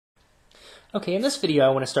Okay, in this video I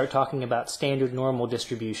want to start talking about standard normal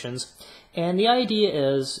distributions. And the idea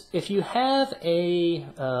is if you have a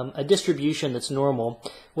distribution that's normal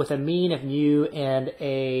with a mean of mu and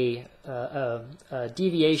a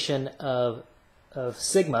deviation of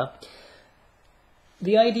sigma,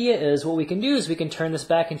 the idea is what we can do is we can turn this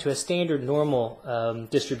back into a standard normal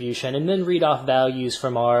distribution and then read off values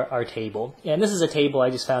from our table. And this is a table I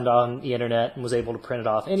just found on the internet and was able to print it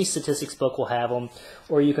off. Any statistics book will have them,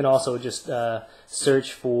 or you can also just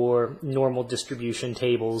search for normal distribution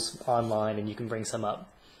tables online and you can bring some up.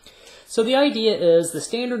 So the idea is the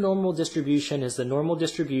standard normal distribution is the normal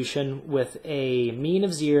distribution with a mean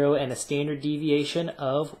of 0 and a standard deviation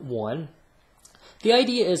of 1. The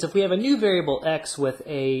idea is if we have a new variable x with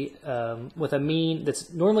a mean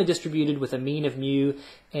that's normally distributed with a mean of mu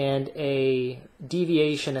and a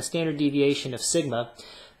standard deviation of sigma,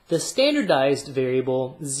 the standardized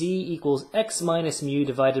variable z equals x minus mu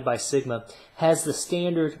divided by sigma has the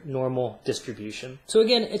standard normal distribution. So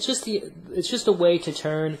again, it's just a way to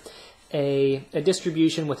turn a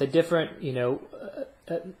distribution with a different,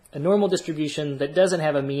 a normal distribution that doesn't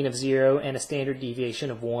have a mean of 0 and a standard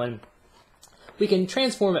deviation of 1. We can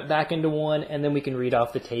transform it back into 1, and then we can read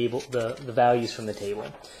off the table, the values from the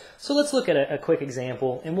table. So let's look at a quick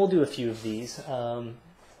example, and we'll do a few of these.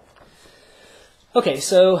 Okay,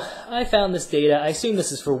 so I found this data. I assume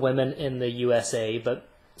this is for women in the USA, but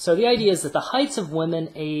so the idea is that the heights of women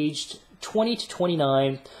aged 20 to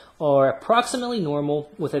 29 are approximately normal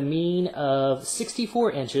with a mean of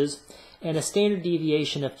 64 inches and a standard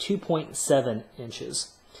deviation of 2.7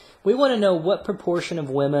 inches. We want to know what proportion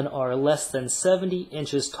of women are less than 70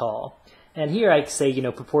 inches tall. And here I say,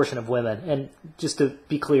 proportion of women. And just to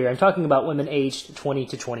be clear, I'm talking about women aged 20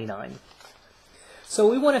 to 29. So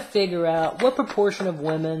we want to figure out what proportion of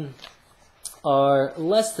women are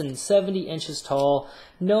less than 70 inches tall,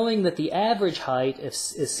 knowing that the average height is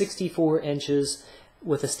 64 inches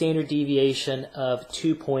with a standard deviation of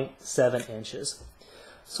 2.7 inches.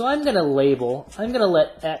 So I'm going to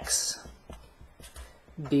let x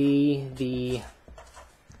be the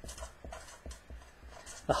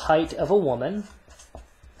height of a woman,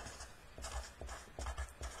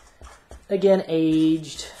 again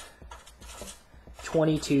aged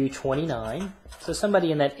 20 to 29, so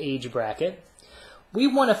somebody in that age bracket. We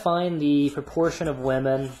want to find the proportion of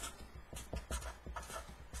women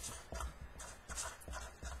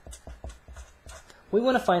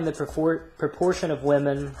proportion of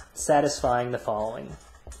women satisfying the following.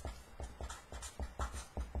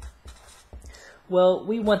 Well,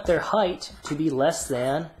 we want their height to be less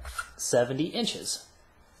than 70 inches.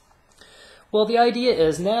 Well, the idea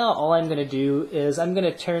is now all I'm going to do is I'm going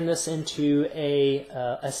to turn this into a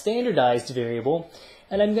standardized variable,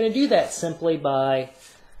 and I'm going to do that simply by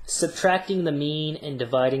subtracting the mean and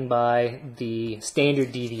dividing by the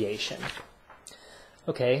standard deviation.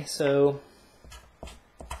 Okay, so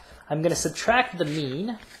I'm going to subtract the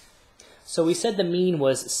mean. So we said the mean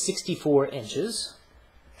was 64 inches.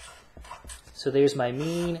 So there's my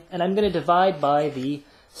mean, and I'm going to divide by the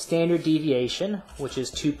standard deviation, which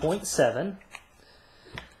is 2.7.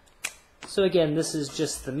 So again, this is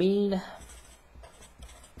just the mean,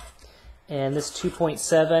 and this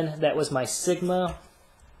 2.7, that was my sigma,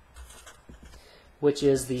 which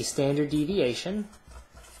is the standard deviation.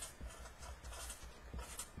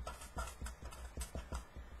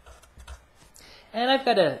 And I've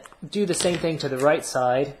got to do the same thing to the right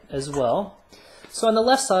side as well. So on the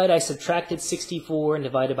left side, I subtracted 64 and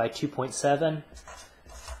divided by 2.7.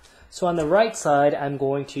 So on the right side, I'm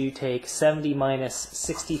going to take 70 minus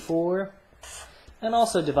 64 and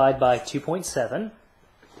also divide by 2.7.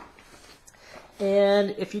 And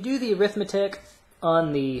if you do the arithmetic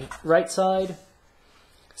on the right side,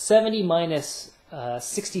 70 minus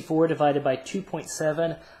 64 divided by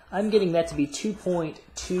 2.7, I'm getting that to be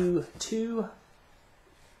 2.22.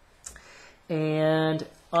 And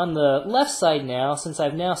on the left side now, since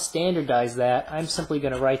I've now standardized that, I'm simply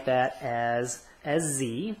going to write that as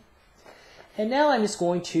z. And now I'm just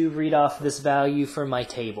going to read off this value from my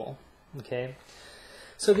table. Okay.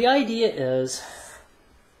 So the idea is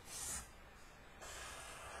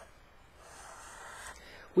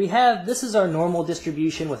this is our normal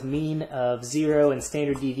distribution with mean of 0 and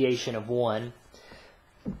standard deviation of 1.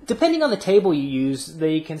 Depending on the table you use,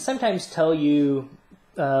 they can sometimes tell you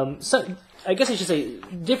I guess I should say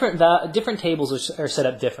different tables are set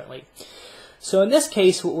up differently. So in this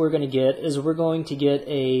case, what we're going to get is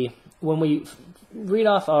when we read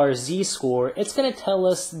off our z-score, it's going to tell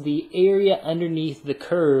us the area underneath the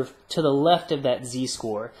curve to the left of that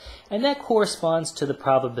z-score, and that corresponds to the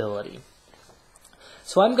probability.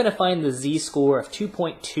 So I'm going to find the z-score of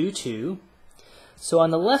 2.22, So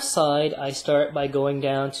on the left side, I start by going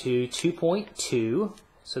down to 2.2.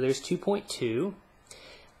 So there's 2.2.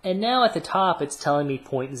 And now at the top, it's telling me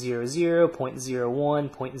 0.00, 0.01,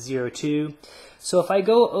 0.02. So if I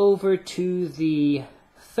go over to the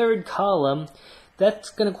third column,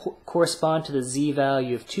 that's going to correspond to the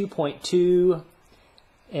z-value of 2.2.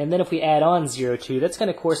 And then if we add on 0.2, that's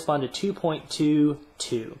going to correspond to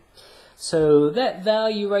 2.22. So that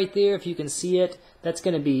value right there, if you can see it, that's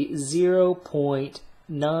going to be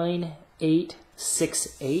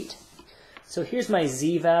 0.9868. So here's my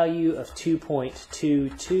z-value of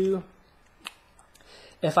 2.22.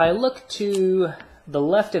 If I look to the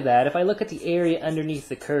left of that, if I look at the area underneath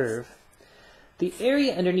the curve, the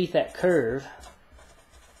area underneath that curve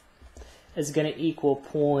is going to equal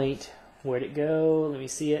where'd it go? Let me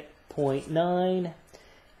see it,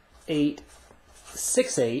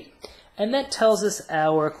 0.9868. And that tells us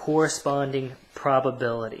our corresponding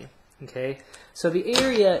probability. Okay, so the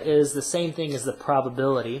area is the same thing as the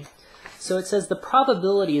probability. So it says the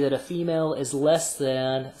probability that a female is less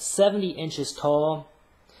than 70 inches tall.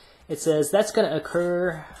 It says that's going to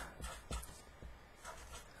occur,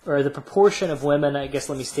 or the proportion of women, I guess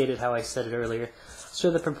let me state it how I said it earlier.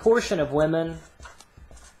 So the proportion of women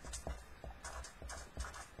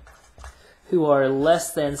who are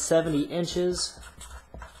less than 70 inches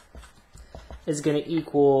is going to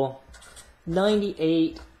equal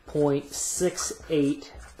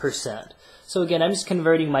 98.68%. So again, I'm just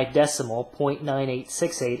converting my decimal,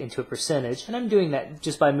 0.9868, into a percentage, and I'm doing that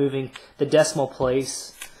just by moving the decimal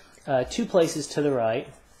place 2 places to the right.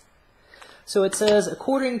 So it says,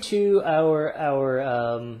 according to our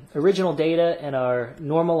original data and our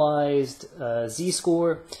normalized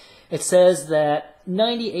z-score, it says that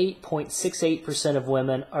 98.68% of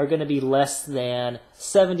women are going to be less than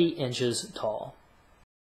 70 inches tall.